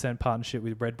 50% partnership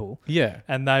with Red Bull. Yeah.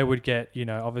 And they would get,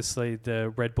 obviously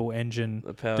the Red Bull engine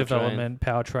The powertrain. development,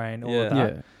 powertrain, all Yeah. of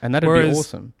that. Yeah. And that'd be Whereas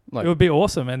awesome. Like, It would be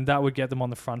awesome, and that would get them on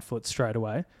the front foot straight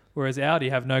away. Whereas Audi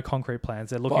have no concrete plans.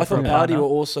 They're But looking I for a thought Audi partner. were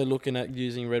also looking at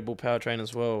using Red Bull powertrain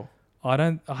as well. I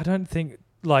don't think,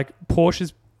 like,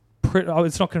 Porsche's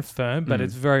it's not confirmed, but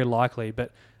it's very likely.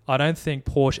 But I don't think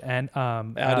Porsche and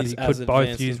Audi as could both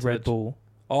advanced use into Red the- Bull.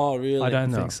 Oh, really? I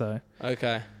don't No. think so.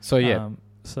 Okay. so yeah,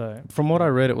 So from what I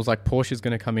read, it was like Porsche is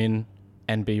going to come in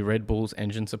and be Red Bull's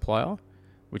engine supplier,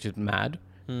 which is mad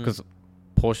because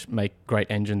Porsche make great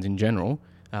engines in general.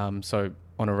 So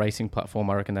on a racing platform,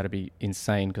 I reckon that'd be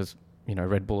insane because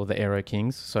Red Bull are the Aero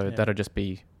Kings, so that'd just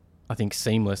be, I think,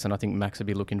 seamless, and I think Max would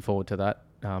be looking forward to that.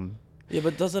 Yeah,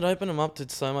 but does it open them up to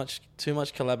too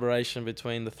much collaboration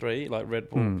between the three, like Red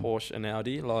Bull, Porsche, and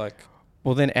Audi? Like,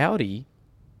 Well, then Audi,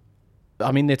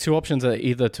 I mean, their 2 options are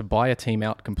either to buy a team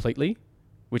out completely,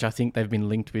 which I think they've been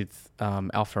linked with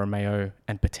Alfa Romeo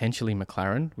and potentially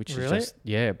McLaren, which Really? is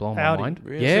just, blowing my Audi. mind.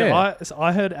 Really? Yeah. So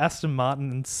I heard Aston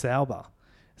Martin and Sauber.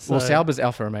 So, Well, Sauber's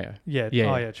Alfa Romeo. Yeah.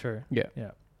 Yeah. Oh, yeah. True. Yeah.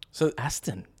 Yeah. so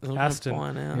Aston. Aston.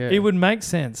 buying out. Yeah. It would make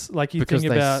sense. Like, you Because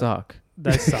think they about suck.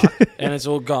 they suck. And it's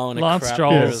all going to Lance crap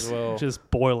Stroll's as well.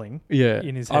 just boiling Yeah.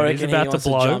 in his I head. reckon He's about he to wants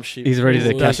blow. jump ship. He's ready to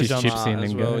He's cash about his to chips jump in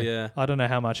as and well, go. yeah. I don't know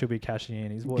how much he'll be cashing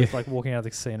in. He's like walking out of the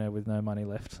casino with no money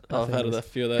left. I I've think had it a is.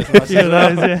 few of those. Myself. Yeah,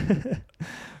 those, yeah.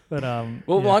 But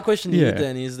Well, yeah. my question to you Yeah.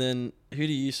 then is who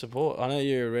do you support? I know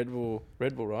you're a Red Bull,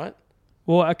 right?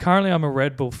 Well, currently I'm a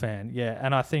Red Bull fan, yeah,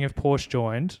 and I think if Porsche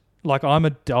joined, like, I'm a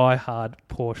die-hard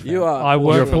Porsche fan. You are. I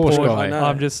work You're a for Porsche Porsche. guy. I know.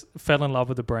 I'm just fell in love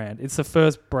with the brand. It's the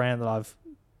first brand that I've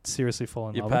seriously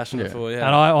fallen in You're love with. passionate Yeah. for, yeah.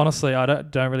 And I honestly, I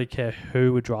don't really care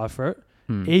who would drive for it.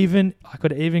 Hmm. I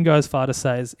could even go as far to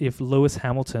say as if Lewis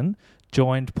Hamilton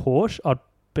joined Porsche, I'd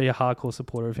be a hardcore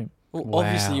supporter of him. Well, Wow.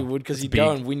 obviously you would because That's you'd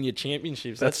go big. and win your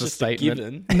championships. That's That's, a just a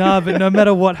statement. given. No, but no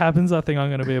matter what happens, I think I'm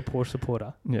going to be a Porsche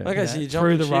supporter. Yeah. Okay, so Yeah. you jump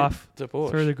Through the rough, to Porsche.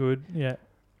 through the good, yeah.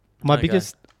 My Okay.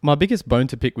 biggest bone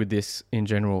to pick with this in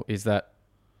general is that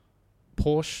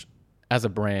Porsche as a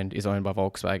brand is owned by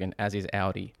Volkswagen, as is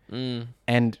Audi.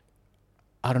 And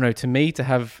I don't know, to me, to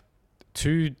have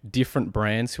 2 different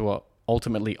brands who are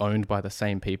ultimately owned by the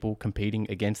same people competing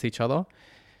against each other,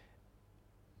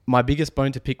 my biggest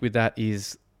bone to pick with that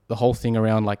is the whole thing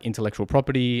around like intellectual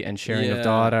property and sharing of Yeah.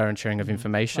 data and sharing of Like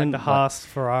information. the Haas,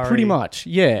 Ferrari. pretty much,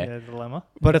 yeah. Dilemma.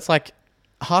 But it's like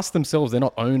Haas themselves, they're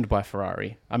not owned by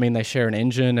Ferrari. I mean, they share an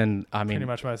engine and I mean... Pretty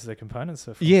much most of their components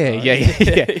are from Yeah,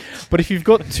 Ferrari. yeah. But if you've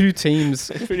got 2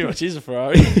 teams... Pretty much is a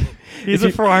Ferrari. He's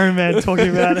a Ferrari man talking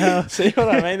about how... See what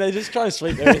I mean? They just try to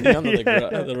sweep everything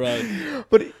under the road.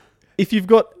 But if you've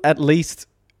got at least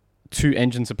 2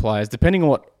 engine suppliers, depending on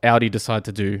what Audi decide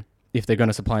to do, if they're going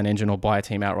to supply an engine or buy a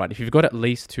team outright, if you've got at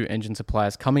least 2 engine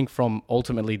suppliers coming from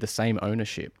ultimately the same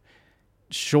ownership,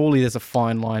 surely there's a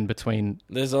fine line between...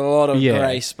 There's a lot of Yeah.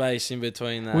 grey space in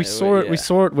between that. We saw it. Yeah. We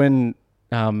saw it when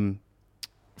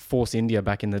Force India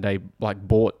back in the day, like,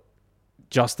 bought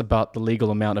just about the legal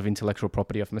amount of intellectual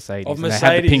property of Mercedes. Of And Mercedes.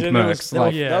 they had the pink and it Mercs. was-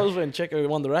 Like, Yeah. That was when Checo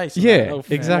won the race. Yeah, They were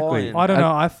exactly. flying. I don't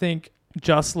know. I think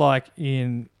just like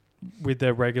with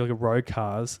their regular road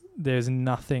cars, there's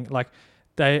nothing like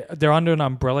they're under an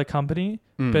umbrella company,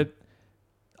 but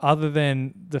other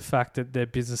than the fact that their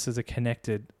businesses are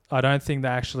connected, I don't think they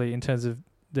actually, in terms of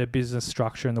their business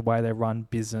structure and the way they run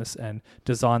business and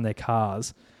design their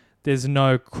cars, there's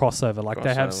no crossover. Like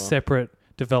they have Crossover. separate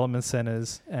development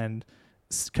centers and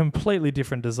completely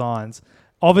different designs.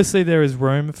 Obviously, there is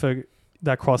room for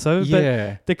that crossover, but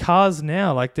yeah. the cars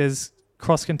now, like there's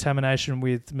cross contamination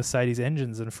with Mercedes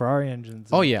engines and Ferrari engines.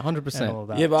 Oh and- yeah, and all 100%. of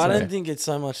that. Yeah, but I So- don't think it's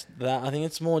so much that. I think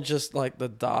it's more just like the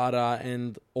data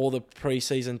and all the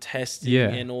preseason testing Yeah.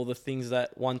 and all the things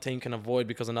that one team can avoid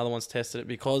because another one's tested it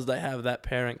because they have that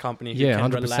parent company who Yeah,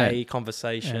 can 100%. relay Yeah.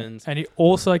 conversations. And you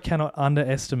also cannot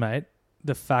underestimate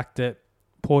the fact that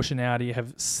Porsche and Audi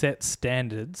have set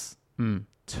standards Mm.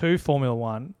 to Formula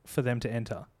One for them to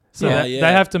enter. So Yeah, that yeah.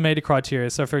 they have to meet a criteria.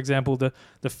 So, for example, the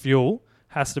fuel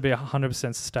has to be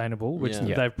 100% sustainable, which Yeah.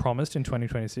 Yeah. they've promised in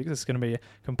 2026. It's going to be a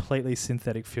completely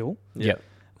synthetic fuel. Yeah.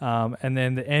 And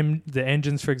then the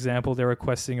engines, for example, they're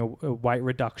requesting a weight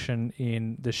reduction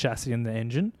in the chassis and the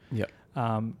engine. Yep.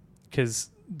 Because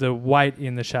the weight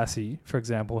in the chassis, for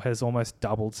example, has almost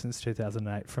doubled since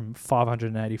 2008 from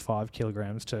 585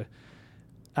 kilograms to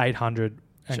 800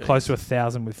 and Jeez. close to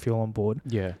 1,000 with fuel on board.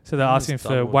 Yeah. So they're Almost asking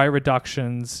for doubled. weight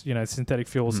reductions, synthetic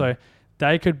fuel. Mm. So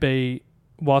they could be,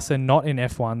 whilst they're not in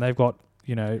F1, they've got,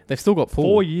 They've still got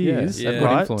 4 years, Yeah. they've got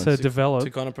right, influence. to develop, to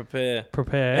kind of prepare.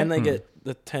 prepare. And they Mm. get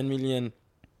the 10 million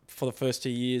for the first 2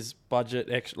 years budget,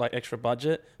 extra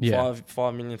budget. Yeah.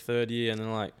 5 million third year, and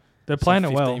then like They're playing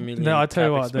it well. 15 million No, I tell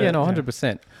you capex. what. Yeah, no,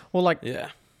 100%. Well, like yeah,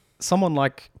 someone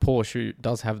like Porsche who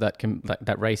does have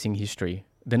that racing history,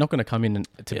 they're not going to come in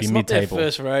to be it's not their mid-table.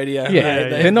 first rodeo. Yeah, mate.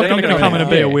 they're not gonna going to come in and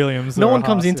be yeah. a Williams. No or one a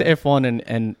comes Haas, into yeah. F1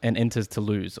 and enters to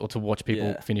lose or to watch people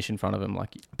Yeah. finish in front of them.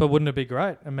 Like, But wouldn't it be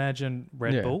great? Imagine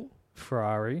Red Yeah. Bull,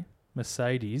 Ferrari,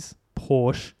 Mercedes,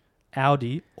 Porsche,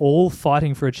 Audi, all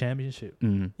fighting for a championship.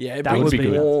 Yeah, it That brings would be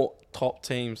good. more top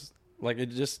teams. Like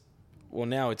it just, well,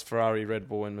 now it's Ferrari, Red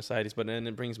Bull, and Mercedes, but then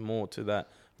it brings more to that.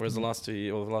 Whereas the last 2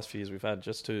 years or the last few years we've had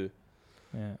just two.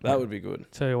 Yeah. That would be good.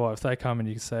 Tell you what, if they come and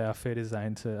you say our feet is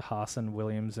aimed to Haas and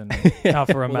Williams and Alfa Well,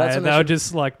 that's Romeo, when they they would should-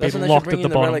 just like be That's when they should locked bring at in the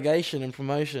the bottom. relegation and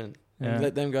promotion Yeah. and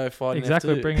let them go fight.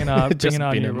 Exactly, in F2. bringing our Just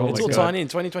new bin 'em all rules. It's all God. tying in.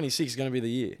 2026 is going to be the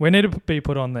year. We need to be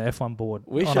put on the F1 board.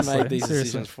 We should honestly. make these Seriously.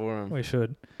 decisions for them. We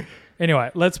should.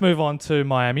 Anyway, let's move on to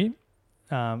Miami.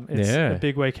 It's Yeah. a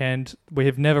big weekend. We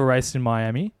have never raced in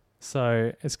Miami,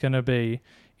 so it's going to be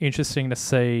interesting to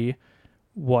see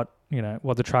what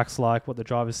the track's like, what the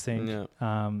drivers think. Yeah.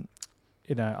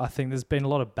 I think there's been a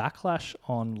lot of backlash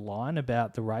online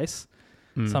about the race.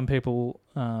 Some people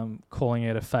calling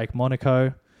it a fake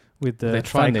Monaco with the they're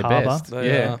trying fake their harbour. best. They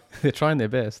Yeah, are. they're trying their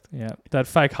best. Yeah, that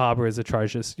fake harbour is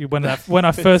atrocious. When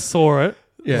I first saw it,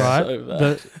 Yeah. right, So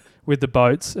bad. with the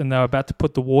boats, and they were about to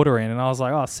put the water in, and I was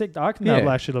like, "Oh, sick! I reckon that'll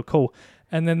Yeah. actually look cool."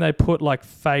 And then they put like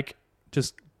fake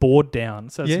just board down,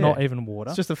 so it's Yeah. not even water.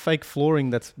 It's just a fake flooring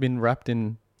that's been wrapped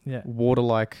in yeah.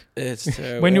 water-like. It's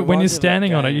terrible. When It you're reminds me of that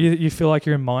standing on it, game. you feel like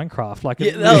you're in Minecraft. Like Yeah,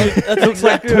 it, that's looks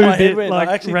like exactly where my 2-bit, head went. like,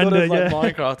 I actually render, thought it was yeah.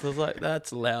 like Minecraft. I was like,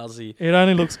 that's lousy. it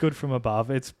only looks good from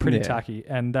above. It's pretty Yeah. tacky,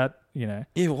 and that Yeah,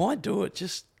 why do it?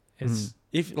 Just it's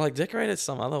if like decorate it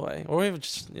some other way, or even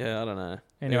just I don't know.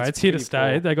 anyway. It's It's here to pretty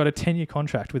stay. poor. They got a 10-year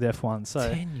contract with F1, so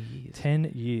 10 years.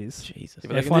 10 years. Jesus. Yeah,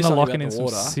 but they can do F1 are something locking about in the some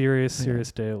water.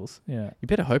 serious deals. Yeah. You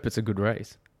better hope it's a good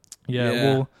race. Yeah, Yeah.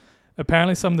 well,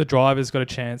 apparently some of the drivers got a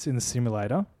chance in the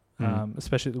simulator, Mm.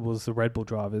 especially it was the Red Bull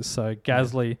drivers. So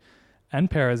Gasly and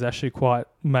Perez actually quite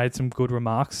made some good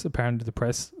remarks, apparently to the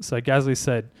press. So Gasly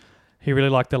said he really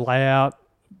liked the layout,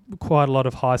 quite a lot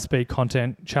of high-speed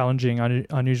content, challenging,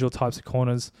 unusual types of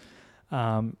corners.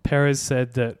 Perez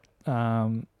said that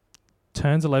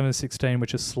turns 11 and 16,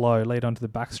 which is slow, lead onto the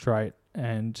back straight,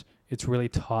 and it's really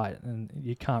tight, and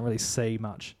you can't really see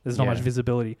much. There's not Yeah. much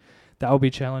visibility. That will be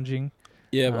challenging.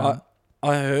 Yeah, but Um,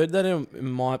 I heard that it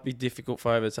might be difficult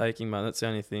for overtaking, but that's the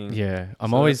only thing. Yeah.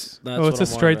 I'm So always... that's Well, it's what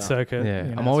a I'm straight worried about. circuit. Yeah, you know,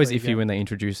 I'm that's always where you iffy go. when they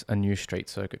introduce a new street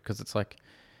circuit because it's like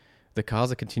the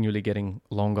cars are continually getting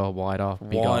longer, wider,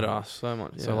 bigger. Wider, so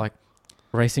much. So yeah. like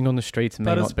racing on the streets may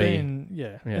But it's not be. been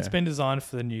Yeah. it's been designed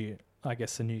for the new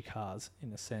cars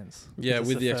in a sense. yeah, 'Cause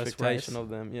with it's the first expectation race. of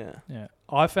them. Yeah. Yeah,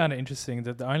 I found it interesting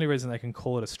that the only reason they can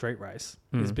call it a street race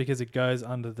is Mm. because it goes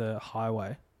under the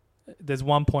highway. There's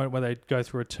one point where they go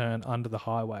through a turn under the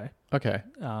highway, Okay.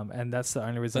 and that's the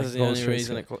only reason. That's the only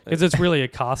reason because it's really a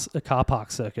car park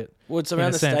circuit. well, it's in around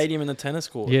a the sense. stadium and the tennis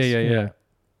courts. Yeah.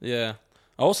 Yeah.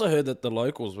 I also heard that the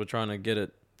locals were trying to get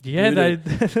it Yeah, they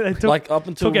Booted. they took like up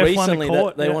until took F1 to recently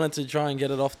court, that they yeah. wanted to try and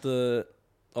get it off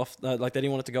like they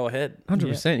didn't want it to go ahead.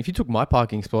 100%. If you took my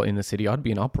parking spot in the city, I'd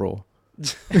be in uproar.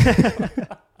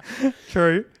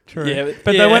 True. Yeah,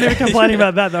 But they weren't even complaining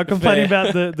about that. They were complaining Fair.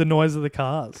 about the noise of the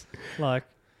cars. Like,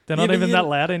 they're Yeah, not but even you- that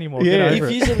loud anymore. Yeah. Get If over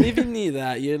it. you're living near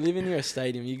that, you're living near a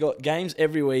stadium. You got games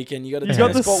every week, and you got a You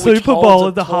tennis got the court which Super holds Bowl a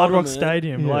at the Hard Rock tournament.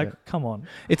 Stadium. Yeah. Like, come on.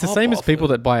 It's the Hop same as off people it.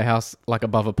 that buy a house like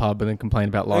above a pub and then complain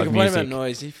about They live complain music. about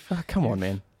noise. Come on,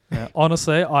 man. Yeah,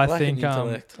 honestly, I Lack of think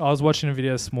intellect. I was watching a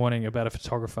video this morning about a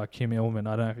photographer, Kim Illman.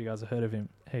 I don't know if you guys have heard of him.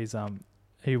 He's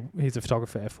he's a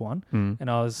photographer F1, and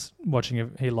I was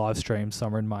watching he live streamed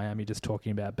somewhere in Miami, just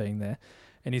talking about being there.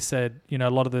 And he said, a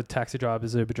lot of the taxi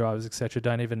drivers, Uber drivers, etc.,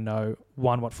 don't even know,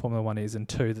 one, what Formula One is, and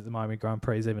two, that the Miami Grand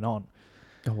Prix is even on.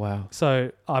 Oh, wow.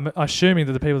 So I'm assuming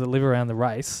that the people that live around the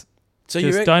race So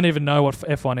just don't even know what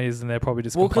F1 is, and they're probably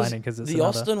just complaining because it's the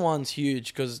Austin one's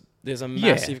huge because there's a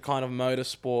massive kind of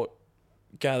motorsport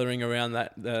gathering around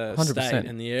that the 100%. state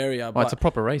and the area. Oh, But, it's a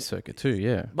proper race circuit too,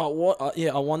 yeah. but what?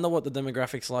 I wonder what the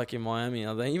demographics like in Miami.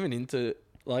 Are they even into?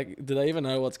 Like, do they even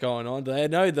know what's going on? Do they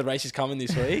know the race is coming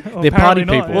this week? Well, They're party apparently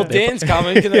not, people. yeah. Well, Dan's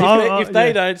coming. If they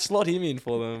yeah. don't, slot him in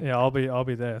for them. Yeah, I'll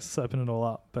be there, soaping it all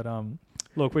up. But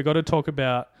look, we got to talk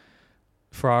about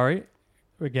Ferrari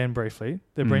again briefly.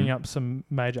 They're bringing up some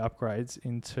major upgrades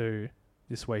into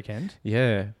this weekend.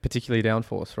 Yeah, particularly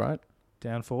downforce, right?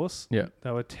 Downforce. Yeah. They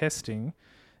were testing.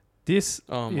 This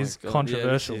Oh my is God.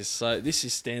 controversial. Yeah, this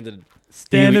is standard.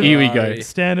 Standard. Here we go. Ferrari.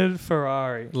 Standard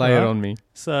Ferrari. Lay right? it on me.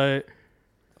 So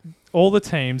all the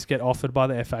teams get offered by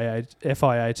the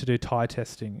FIA to do tyre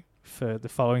testing for the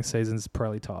following season's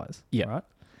Pirelli tyres. Yeah. Right?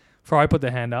 Ferrari put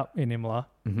their hand up in Imola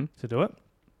to do it.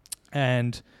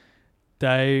 And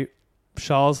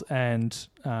Charles and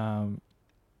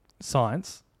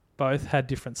Sainz both had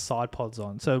different side pods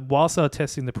on. So whilst they were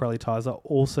testing the Pirelli tyres, they're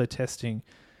also testing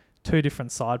two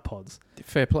different side pods.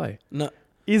 Fair play. No,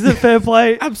 Is it fair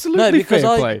play? Absolutely because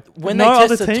fair play. when No they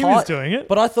other test the team is doing it.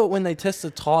 But I thought when they test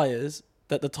the tires,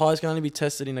 that the tires can only be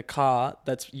tested in a car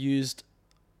that's used,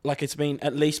 like it's been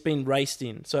at least been raced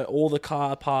in. So all the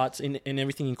car parts and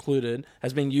everything included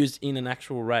has been used in an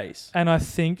actual race. And I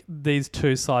think these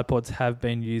two side pods have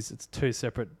been used at two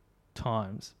separate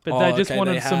times. But they just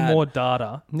wanted some more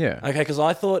data. Yeah. Okay, because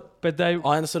I thought, But I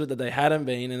understood it that they hadn't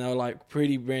been, and they were like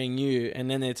pretty brand new, and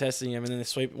then they're testing them, and then they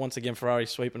sweep once again. Ferrari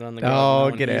sweeping it on the ground. Oh, no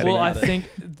one get hears out of well, here. about I it.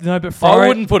 think no, but Ferrari. I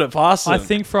wouldn't put it past them. I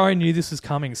think Ferrari knew this was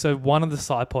coming. So one of the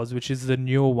side pods, which is the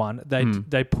newer one,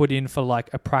 they put in for like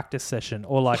a practice session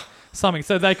or like something,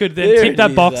 so they could then There tick it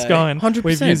that is, box eh? going. 100%.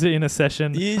 We've used it in a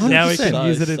session. Use Now we it. can So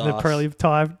use it in the sus. Pirelli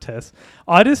time test.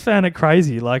 I just found it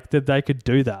crazy, like that they could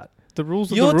do that. The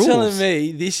rules are You're the rules. telling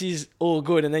me this is all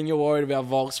good, and then you're worried about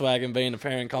Volkswagen being a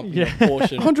parent company Yeah. of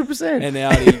Porsche 100%. and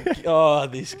Audi. Oh,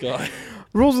 this guy.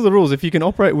 Rules are the rules. If you can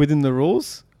operate within the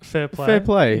rules, Fair play. fair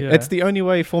play. Yeah. It's the only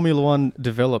way Formula One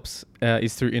develops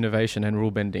is through innovation and rule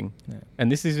bending. Yeah.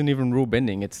 And this isn't even rule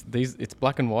bending. It's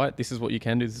black and white. This is what you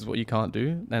can do. This is what you can't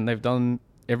do. And they've done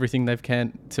everything they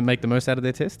can to make the most out of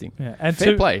their testing. Yeah, and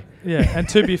Fair play. Yeah, and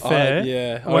to be fair,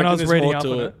 yeah. when I was reckon there's reading more up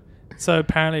to on it, so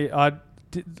apparently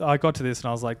I got to this and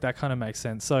I was like, that kind of makes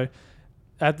sense. So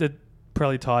at the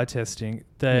Pirelli tyre testing,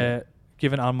 they're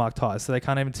given unmarked tyres, so they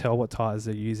can't even tell what tyres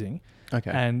they're using. Okay.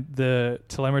 And the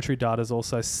telemetry data is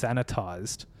also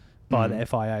sanitized by the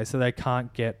FIA, so they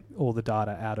can't get all the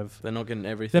data out of. They're not getting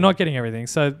everything. They're not getting everything,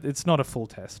 so it's not a full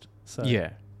test. So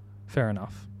yeah. fair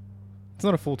enough. It's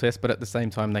not a full test, but at the same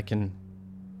time,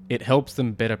 it helps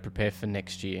them better prepare for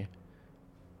next year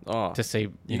Oh, to see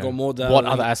you know, got more data. what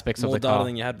than- other aspects of more the data car.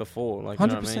 than you had before. Like, you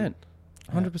know what I mean?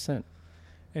 100%. 100%.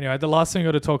 Anyway, the last thing we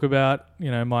got to talk about,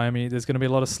 Miami. There's going to be a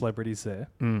lot of celebrities there,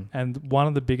 and one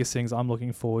of the biggest things I'm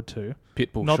looking forward to.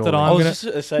 Pitbull, Not surely. that I I'm was gonna- just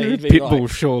going to say he'd be Pitbull, like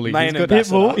surely. main He's got-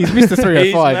 ambassador. He's Mr.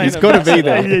 305. He's He's main got to be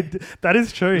ambassador. there. That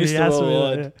is true. He Mr. has to be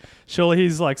Worldwide. there. Surely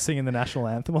he's like singing the national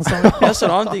anthem or something. That's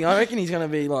what I'm thinking. I reckon he's going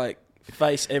to be like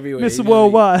face everywhere. Mr.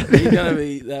 Worldwide. He's going to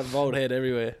be that bald head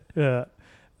everywhere. Yeah.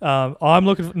 I'm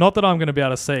looking. Not that I'm going to be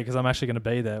able to see because I'm actually going to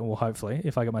be there. Well, hopefully,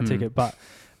 if I get my ticket. But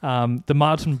the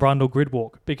Martin Brundle grid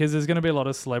walk, because there's going to be a lot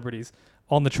of celebrities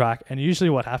on the track, and usually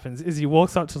what happens is he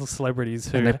walks up to the celebrities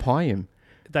who And they pie him.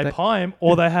 they pie him,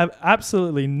 or they have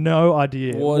absolutely no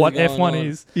idea what is going F1 on?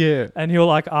 is, Yeah. and he'll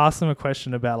like ask them a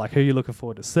question about like who you're looking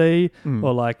forward to see,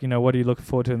 or like what are you looking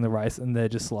forward to in the race, and they're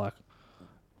just like,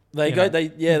 They You go. know,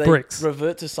 They bricks.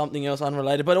 revert to something else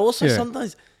unrelated. But also Yeah.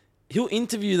 sometimes he'll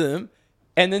interview them,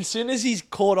 and then as soon as he's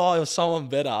caught eye of someone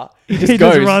better, he just just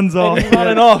goes. runs off. and he's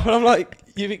running off. And I'm like,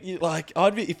 you like,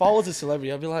 I'd be if I was a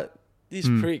celebrity, I'd be like, this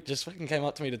prick just fucking came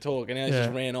up to me to talk, and now he just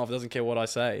Yeah. ran off. Doesn't care what I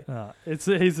say.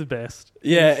 He's the best.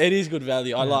 Yeah, it is good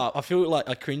value. I laugh. I feel like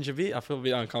I cringe a bit. I feel a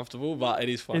bit uncomfortable, but it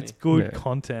is funny. It's good Yeah.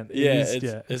 content. It yeah, is-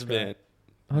 it's great. bad.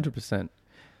 100%.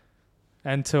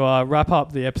 And to wrap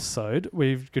up the episode,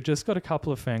 we've just got a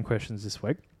couple of fan questions this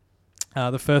week.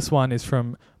 The first one is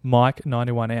from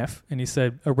Mike91F, and he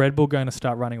said, "Are Red Bull going to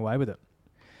start running away with it?"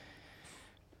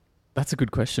 That's a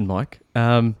good question, Mike.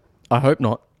 I hope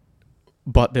not.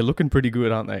 But they're looking pretty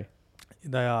good, aren't they?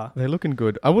 They are. They're looking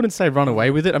good. I wouldn't say run away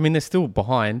with it. I mean, they're still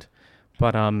behind.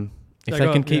 But If They they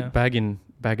got- can keep yeah.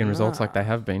 bagging results like they Nah.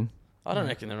 have been, I don't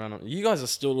reckon they run on. You guys are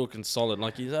still looking solid.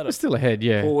 Like you had they're a still ahead.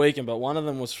 Yeah. poor weekend, but one of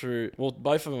them was through. Well,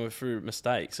 both of them were through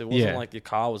mistakes. It wasn't Yeah. like your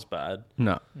car was bad.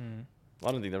 No. Mm.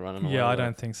 I don't think they're running away. Yeah, I with it.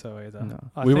 don't think so either. No.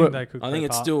 I We think were- they could. I think creep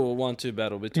it's up. still a 1-2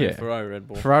 battle between Yeah. Ferrari and Red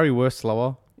Bull. Ferrari were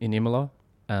slower in Imola,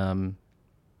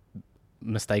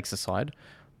 mistakes aside,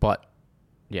 but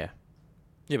yeah,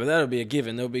 Yeah, but that'll be a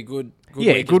given. There'll be good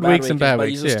Yeah, weeks, good bad weeks and bad but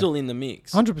weeks, you're yeah. still in the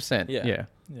mix. 100%. Yeah. Yeah.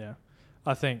 Yeah.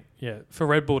 I think, for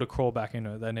Red Bull to crawl back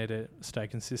into it, they need to stay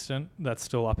consistent. That's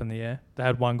still up in the air. They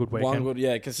had one good weekend. One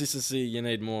good, consistency. You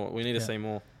need more. We need to see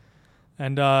more.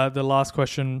 And the last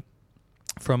question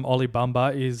from Ollie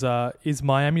Bumba is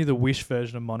Miami the Wish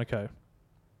version of Monaco?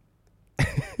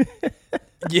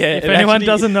 Yeah, If anyone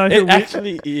doesn't know who it Wish-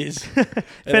 actually is.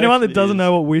 If anyone that doesn't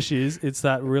know what Wish is, it's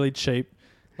that really cheap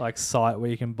site where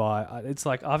you can buy. It's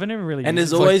like I haven't even really. And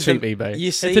used there's it. always cheap the- eBay.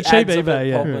 You see It's a cheap ads of it eBay,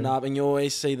 yeah. popping up, and you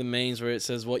always see the memes where it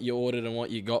says what you ordered and what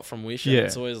you got from Wish. And Yeah.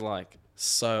 it's always like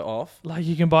so off. Like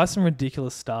you can buy some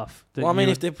ridiculous stuff. that Well, I mean,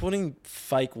 you if they're putting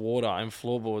fake water and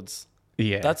floorboards,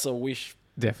 Yeah, that's a Wish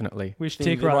definitely. Wish thing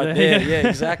tick right there. there. Yeah,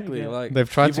 exactly. Yeah. Like They've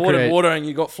tried you've to ordered create. water and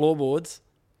you got floorboards.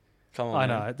 Come on, I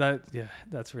man. know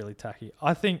that's really tacky.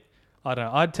 I think I don't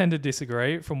know. I tend to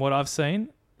disagree. From what I've seen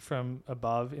from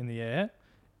above in the air,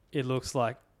 it looks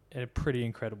like a pretty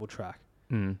incredible track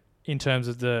Mm. in terms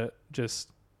of the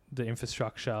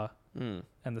infrastructure Mm.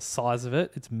 and the size of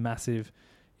it. It's massive.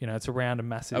 It's around a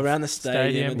massive Around the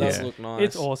stadium, it does Yeah. look nice.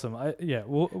 It's awesome.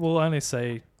 We'll only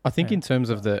see. I think Yeah. in terms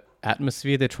of the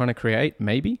atmosphere they're trying to create,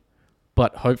 maybe,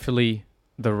 but hopefully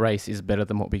the race is better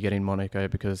than what we get in Monaco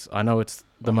because I know it's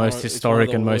the I know most it's one of historic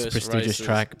the and most worst prestigious races.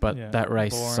 track, but Yeah, that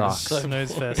race boring. sucks. So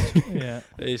Snooze boring. fest. Yeah.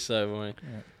 It's so boring.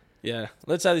 Yeah. Yeah.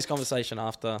 Let's have this conversation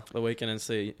after the weekend and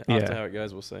see after how it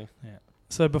goes. We'll see.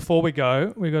 So before we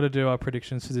go, we got to do our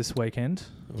predictions for this weekend.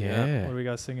 Yeah. What are we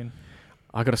guys singing?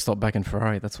 I got to stop back in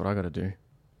Ferrari. That's what I got to do.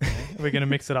 Are we going to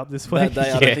mix it up this That week? day, I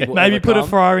Yeah. don't think we'll Maybe ever put a come.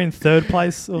 Ferrari in third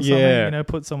place or something. Yeah.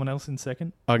 Put someone else in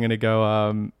second. I'm going to go,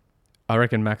 I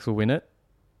reckon Max will win it,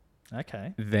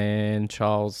 Okay. then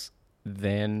Charles,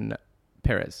 then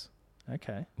Perez.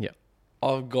 Okay.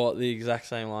 I've got the exact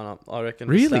same lineup. I reckon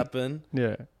Really? Verstappen,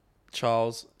 Yeah.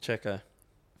 Charles, Checo.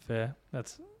 Fair.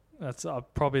 That's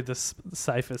probably the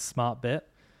safest smart bet.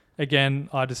 Again,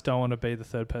 I just don't want to be the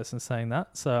third person saying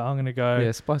that. So I'm going to go.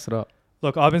 Yeah, spice it up.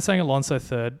 Look, I've been saying Alonso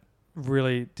third.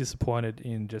 Really disappointed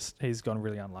in he's gone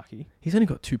really unlucky. He's only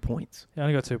got 2 points. He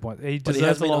only got 2 points. He But he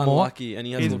has deserves a been lot more. unlucky and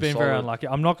he has He's looked been very solid. unlucky.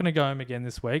 I'm not going to go him again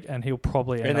this week, and he'll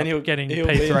probably end up getting he'll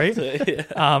be P3. up to- yeah.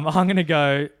 I'm going to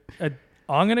go.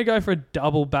 I'm going to go for a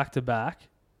double back-to-back.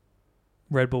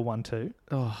 Red Bull 1-2,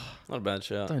 Oh, Not a bad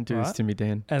shout. don't do this Right. to me,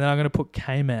 Dan. and then I'm going to put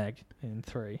K-Mag in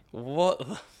 3. What?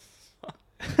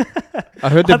 I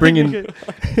heard they're I think we bringing.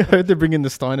 I heard they're bringing the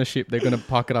Steiner ship. They're going to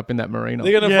park it up in that marina.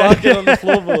 They're going to Yeah. park it on the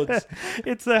floorboards.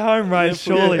 It's their home race,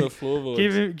 They're putting it on surely. the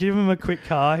floorboards. Give him a quick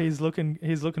car. He's looking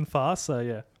fast. So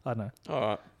yeah, I don't know. All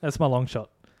right. That's my long shot.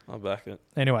 I'll back it.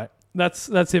 Anyway, that's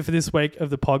it for this week of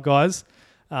the pod, guys.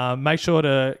 Make sure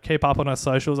to keep up on our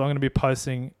socials. I'm going to be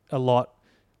posting a lot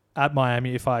at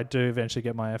Miami if I do eventually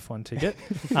get my F1 ticket.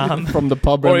 From the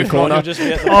pub Or around the if not, corner. you'll just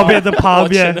be at the I'll be at the pub.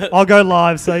 watching Yeah, it. I'll go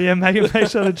live. So yeah, make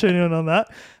sure to tune in on that.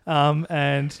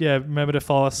 And yeah, remember to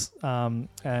follow us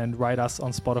and rate us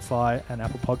on Spotify and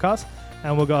Apple Podcasts.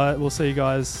 And we'll see you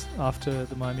guys after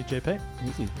the Miami GP.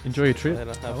 Easy. Enjoy your trip.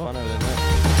 Have fun over there,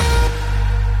 mate.